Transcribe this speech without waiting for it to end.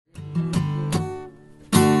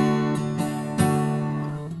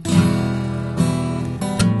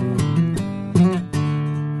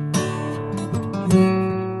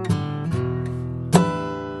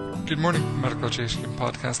morning, Medical Education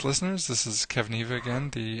Podcast listeners. This is Kevin Eva again,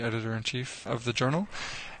 the Editor-in-Chief of the journal,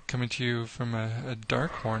 coming to you from a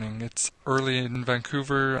dark morning. It's early in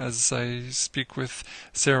Vancouver as I speak with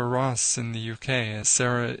Sarah Ross in the UK.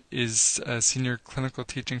 Sarah is a Senior Clinical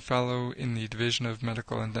Teaching Fellow in the Division of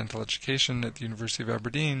Medical and Dental Education at the University of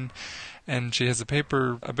Aberdeen, and she has a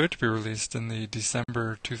paper about to be released in the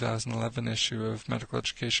December 2011 issue of Medical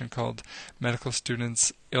Education called Medical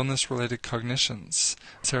Students' Illness-Related Cognitions.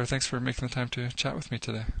 Sarah, thanks for making the time to chat with me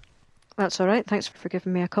today. That's all right. Thanks for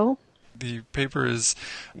giving me a call. The paper is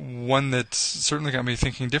one that certainly got me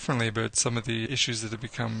thinking differently about some of the issues that have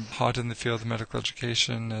become hot in the field of medical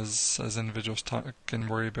education as individuals talk and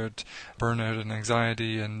worry about burnout and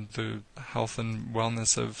anxiety and the health and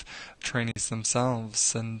wellness of trainees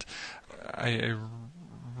themselves. And I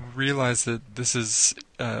realize that this is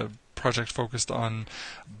a project focused on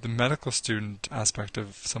the medical student aspect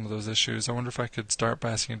of some of those issues. I wonder if I could start by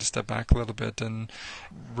asking you to step back a little bit and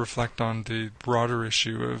reflect on the broader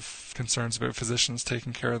issue of concerns about physicians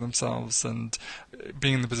taking care of themselves and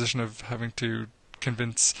being in the position of having to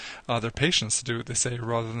convince their patients to do what they say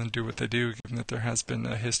rather than do what they do, given that there has been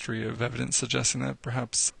a history of evidence suggesting that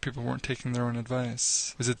perhaps people weren't taking their own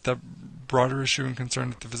advice. Is it that broader issue and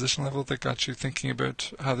concern at the physician level that got you thinking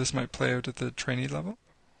about how this might play out at the trainee level?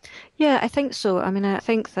 Yeah, I think so. I mean, I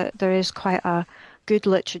think that there is quite a good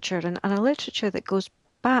literature and a literature that goes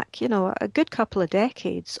back, a good couple of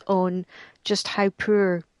decades on just how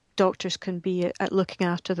poor doctors can be at looking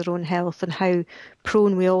after their own health and how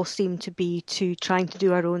prone we all seem to be to trying to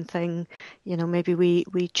do our own thing. Maybe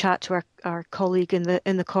we chat to our colleague in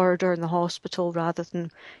the corridor in the hospital rather than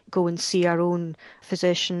go and see our own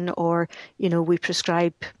physician, or, we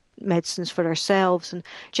prescribe medicines for ourselves, and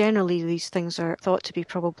generally these things are thought to be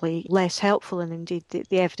probably less helpful, and indeed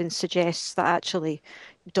the evidence suggests that actually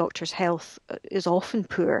doctors' health is often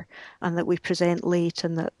poor and that we present late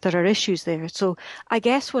and that there are issues there. So I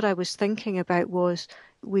guess what I was thinking about was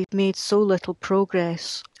we've made so little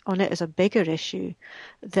progress on it as a bigger issue.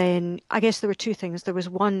 Then I guess there were two things. There was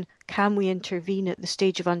one, can we intervene at the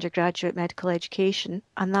stage of undergraduate medical education?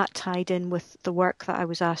 And that tied in with the work that I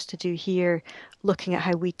was asked to do here, looking at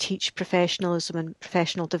how we teach professionalism and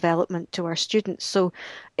professional development to our students. So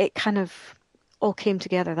it kind of all came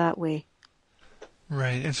together that way.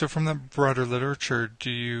 Right. And so from that broader literature, do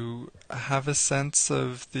you have a sense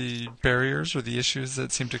of the barriers or the issues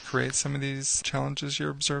that seem to create some of these challenges you're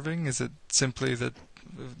observing? Is it simply that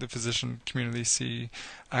the physician community see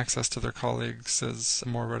access to their colleagues as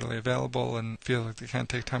more readily available and feel like they can't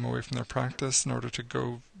take time away from their practice in order to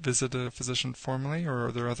go visit a physician formally, or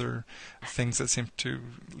are there other things that seem to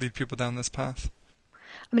lead people down this path?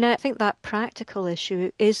 I mean, I think that practical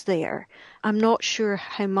issue is there. I'm not sure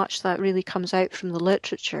how much that really comes out from the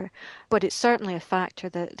literature, but it's certainly a factor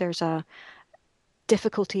that there's a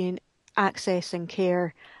difficulty in accessing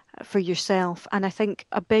care for yourself. And I think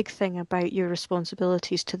a big thing about your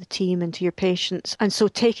responsibilities to the team and to your patients. And so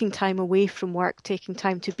taking time away from work, taking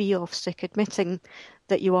time to be off sick, admitting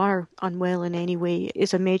that you are unwell in any way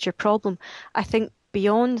is a major problem. I think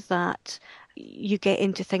beyond that, you get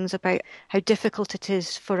into things about how difficult it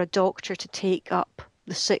is for a doctor to take up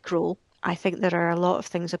the sick role. I think there are a lot of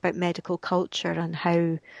things about medical culture and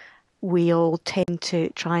how we all tend to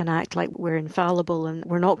try and act like we're infallible and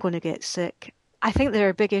we're not going to get sick. I think there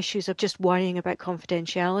are big issues of just worrying about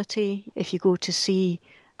confidentiality. If you go to see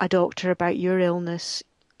a doctor about your illness,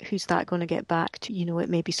 who's that going to get back to? It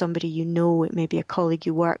may be somebody it may be a colleague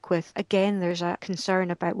you work with. Again, there's a concern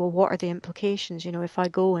about, well, what are the implications? If I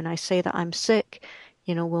go and I say that I'm sick,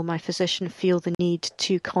 will my physician feel the need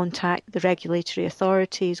to contact the regulatory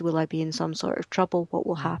authorities? Will I be in some sort of trouble? What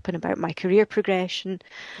will happen about my career progression?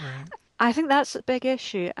 Right. I think that's a big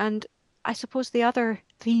issue. And I suppose the other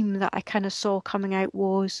theme that I kind of saw coming out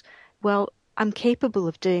was, well, I'm capable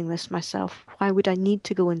of doing this myself. Why would I need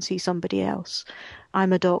to go and see somebody else?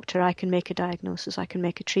 I'm a doctor. I can make a diagnosis. I can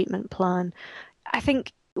make a treatment plan. I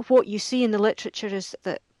think what you see in the literature is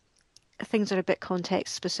that things are a bit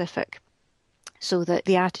context specific, so that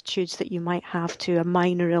the attitudes that you might have to a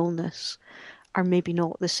minor illness are maybe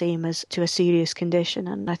not the same as to a serious condition.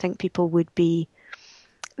 And I think people would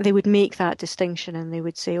make that distinction and they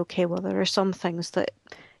would say, okay, well, there are some things that,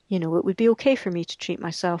 it would be okay for me to treat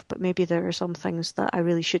myself, but maybe there are some things that I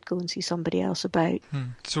really should go and see somebody else about.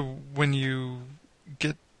 So when you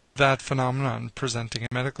get that phenomenon presenting in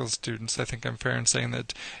medical students, I think I'm fair in saying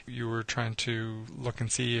that you were trying to look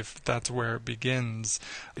and see if that's where it begins.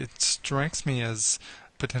 It strikes me as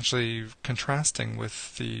potentially contrasting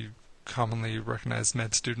with the commonly recognized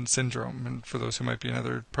med student syndrome. And for those who might be in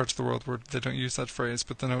other parts of the world where they don't use that phrase,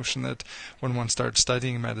 but the notion that when one starts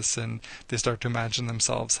studying medicine, they start to imagine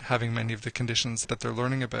themselves having many of the conditions that they're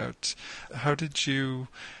learning about. How did you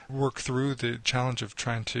work through the challenge of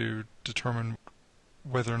trying to determine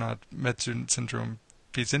whether or not med student syndrome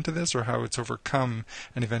feeds into this, or how it's overcome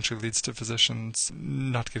and eventually leads to physicians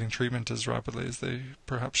not getting treatment as rapidly as they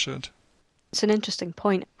perhaps should? It's an interesting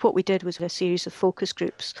point. What we did was a series of focus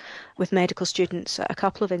groups with medical students at a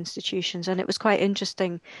couple of institutions, and it was quite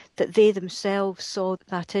interesting that they themselves saw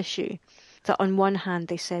that issue. That on one hand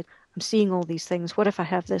they said, I'm seeing all these things, what if I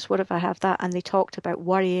have this, what if I have that? And they talked about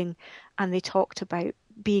worrying, and they talked about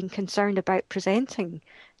being concerned about presenting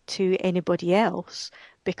to anybody else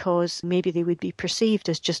because maybe they would be perceived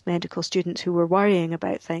as just medical students who were worrying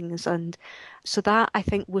about things. And so that, I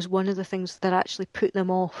think, was one of the things that actually put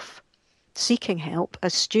them off seeking help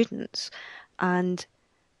as students, and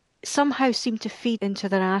somehow seemed to feed into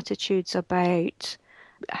their attitudes about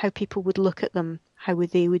how people would look at them, how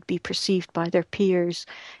they would be perceived by their peers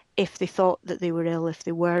if they thought that they were ill, if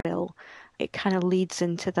they were ill. It kind of leads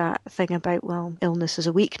into that thing about, well, illness is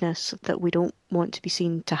a weakness that we don't want to be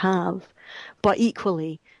seen to have. But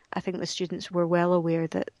equally, I think the students were well aware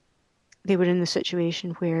that they were in the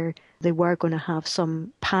situation where they were going to have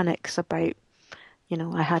some panics about,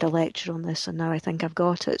 I had a lecture on this and now I think I've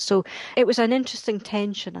got it. So it was an interesting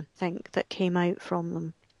tension, I think, that came out from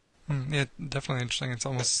them. Yeah, definitely interesting. It's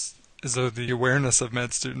almost as though the awareness of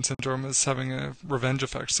med student syndrome is having a revenge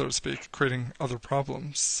effect, so to speak, creating other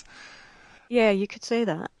problems. Yeah, you could say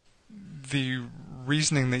that. The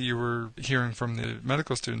reasoning that you were hearing from the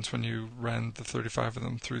medical students when you ran the 35 of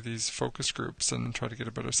them through these focus groups and try to get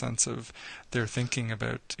a better sense of their thinking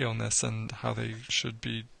about illness and how they should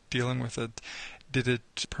be dealing with it, did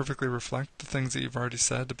it perfectly reflect the things that you've already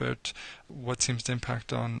said about what seems to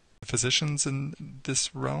impact on physicians in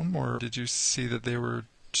this realm, or did you see that they were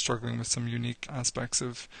struggling with some unique aspects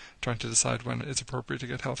of trying to decide when it's appropriate to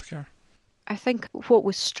get healthcare? I think what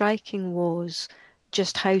was striking was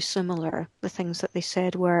just how similar the things that they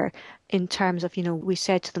said were in terms of, we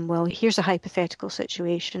said to them, well, here's a hypothetical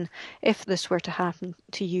situation. If this were to happen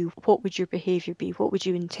to you, what would your behaviour be? What would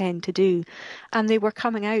you intend to do? And they were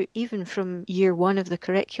coming out even from year one of the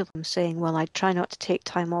curriculum saying, well, I'd try not to take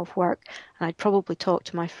time off work, and I'd probably talk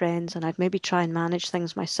to my friends, and I'd maybe try and manage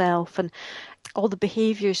things myself. And all the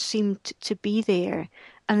behaviours seemed to be there.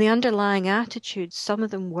 And the underlying attitudes, some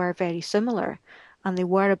of them were very similar. And they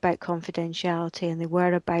were about confidentiality, and they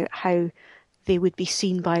were about how they would be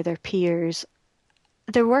seen by their peers.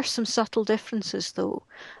 There were some subtle differences, though.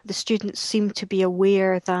 The students seemed to be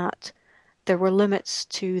aware that there were limits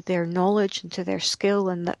to their knowledge and to their skill,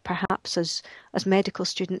 and that perhaps as medical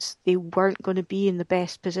students they weren't going to be in the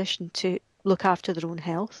best position to look after their own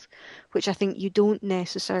health, which I think you don't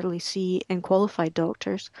necessarily see in qualified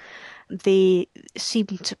doctors. They seem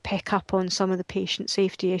to pick up on some of the patient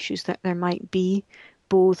safety issues that there might be,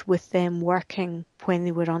 both with them working when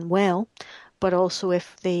they were unwell, but also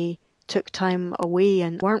if they took time away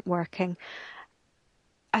and weren't working.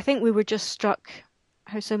 I think we were just struck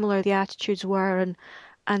how similar the attitudes were,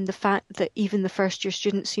 and the fact that even the first year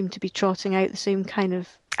students seemed to be trotting out the same kind of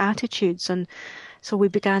attitudes. And so we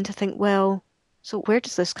began to think, well, so where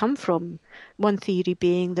does this come from? One theory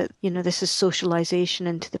being that, this is socialisation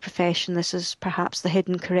into the profession. This is perhaps the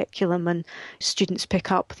hidden curriculum, and students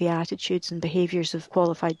pick up the attitudes and behaviours of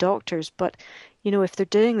qualified doctors. But, if they're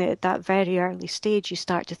doing it at that very early stage, you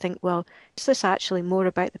start to think, well, is this actually more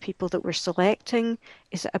about the people that we're selecting?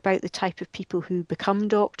 Is it about the type of people who become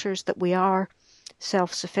doctors, that we are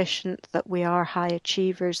self-sufficient, that we are high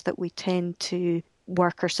achievers, that we tend to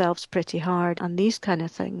work ourselves pretty hard, and these kind of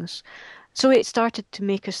things? So it started to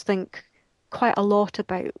make us think quite a lot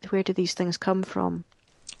about where do these things come from.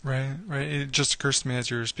 Right. It just occurs to me as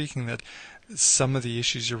you were speaking that some of the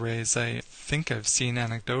issues you raise, I think I've seen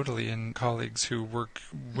anecdotally in colleagues who work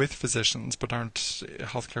with physicians but aren't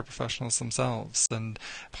healthcare professionals themselves, and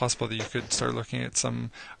possible that you could start looking at some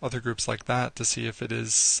other groups like that to see if it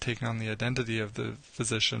is taking on the identity of the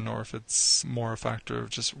physician, or if it's more a factor of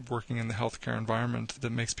just working in the healthcare environment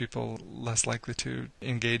that makes people less likely to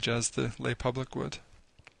engage as the lay public would.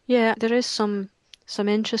 Yeah, there is some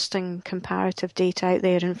interesting comparative data out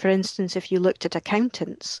there. And for instance, if you looked at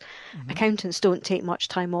accountants, accountants don't take much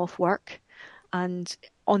time off work. And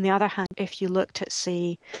on the other hand, if you looked at,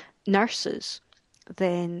 say, nurses,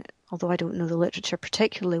 then, although I don't know the literature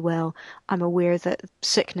particularly well, I'm aware that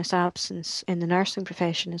sickness absence in the nursing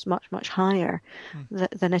profession is much, much higher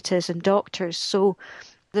than it is in doctors. So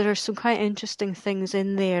there are some quite interesting things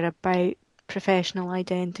in there about professional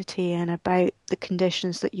identity and about the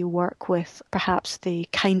conditions that you work with, perhaps the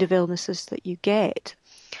kind of illnesses that you get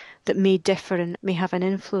that may differ and may have an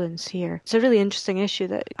influence here. It's a really interesting issue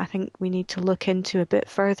that I think we need to look into a bit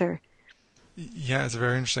further. Yeah, it's a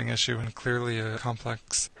very interesting issue and clearly a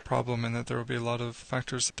complex problem in that there will be a lot of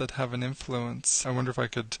factors that have an influence. I wonder if I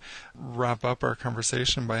could wrap up our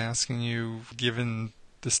conversation by asking you, given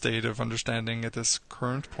the state of understanding at this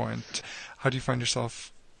current point, how do you find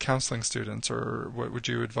yourself counseling students, or what would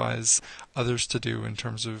you advise others to do in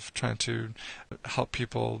terms of trying to help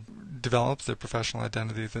people develop the professional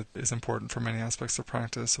identity that is important for many aspects of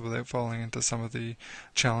practice without falling into some of the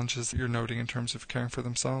challenges that you're noting in terms of caring for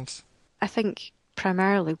themselves? I think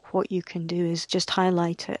primarily what you can do is just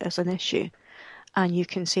highlight it as an issue. And you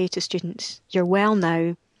can say to students, you're well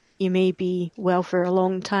now, you may be well for a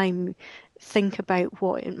long time. Think about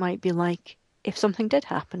what it might be like if something did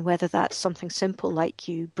happen, whether that's something simple like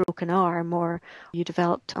you broke an arm or you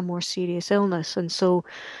developed a more serious illness. And so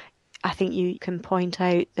I think you can point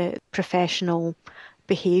out the professional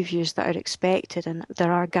behaviours that are expected, and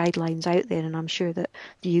there are guidelines out there, and I'm sure that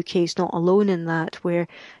the UK is not alone in that, where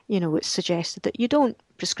it's suggested that you don't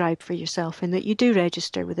prescribe for yourself and that you do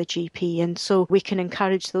register with a GP, and so we can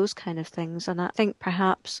encourage those kind of things. And I think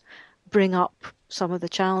perhaps bring up some of the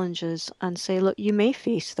challenges and say, look, you may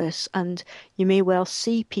face this, and you may well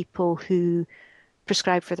see people who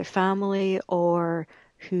prescribe for their family or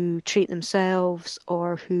who treat themselves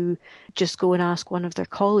or who just go and ask one of their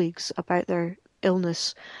colleagues about their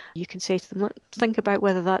illness. You can say to them, think about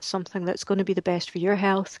whether that's something that's going to be the best for your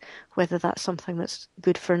health, whether that's something that's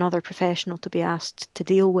good for another professional to be asked to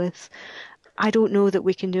deal with. I don't know that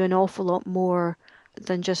we can do an awful lot more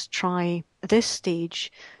than just try at this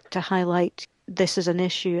stage to highlight this is an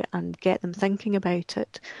issue and get them thinking about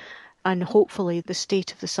it. And hopefully the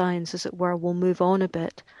state of the science, as it were, will move on a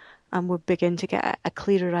bit and we'll begin to get a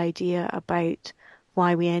clearer idea about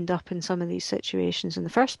why we end up in some of these situations in the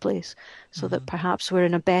first place, so that perhaps we're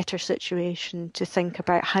in a better situation to think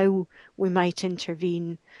about how we might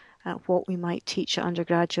intervene, what we might teach at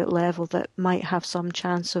undergraduate level that might have some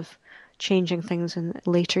chance of changing things in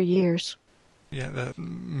later years. Yeah, that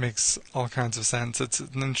makes all kinds of sense. It's an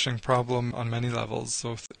interesting problem on many levels,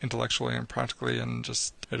 both intellectually and practically, and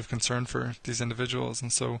just out of concern for these individuals.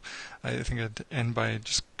 And so I think I'd end by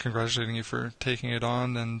just congratulating you for taking it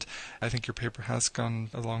on, and I think your paper has gone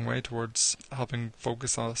a long way towards helping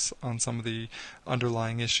focus us on some of the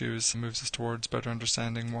underlying issues, moves us towards better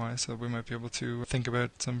understanding why, so that we might be able to think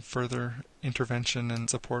about some further intervention and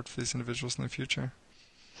support for these individuals in the future.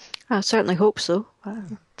 I certainly hope so.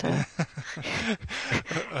 I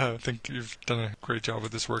think you've done a great job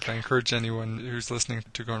with this work. I encourage anyone who's listening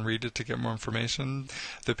to go and read it to get more information.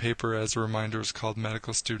 The paper, as a reminder, is called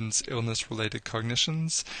Medical Students' Illness-Related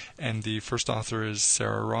Cognitions, and the first author is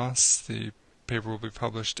Sarah Ross. The paper will be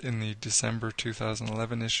published in the December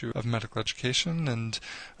 2011 issue of Medical Education, and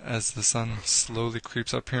as the sun slowly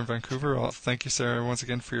creeps up here in Vancouver, I'll thank you, Sarah, once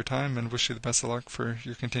again for your time and wish you the best of luck for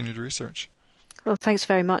your continued research. Well, thanks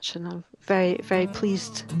very much, and I'm very, very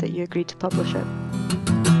pleased that you agreed to publish it.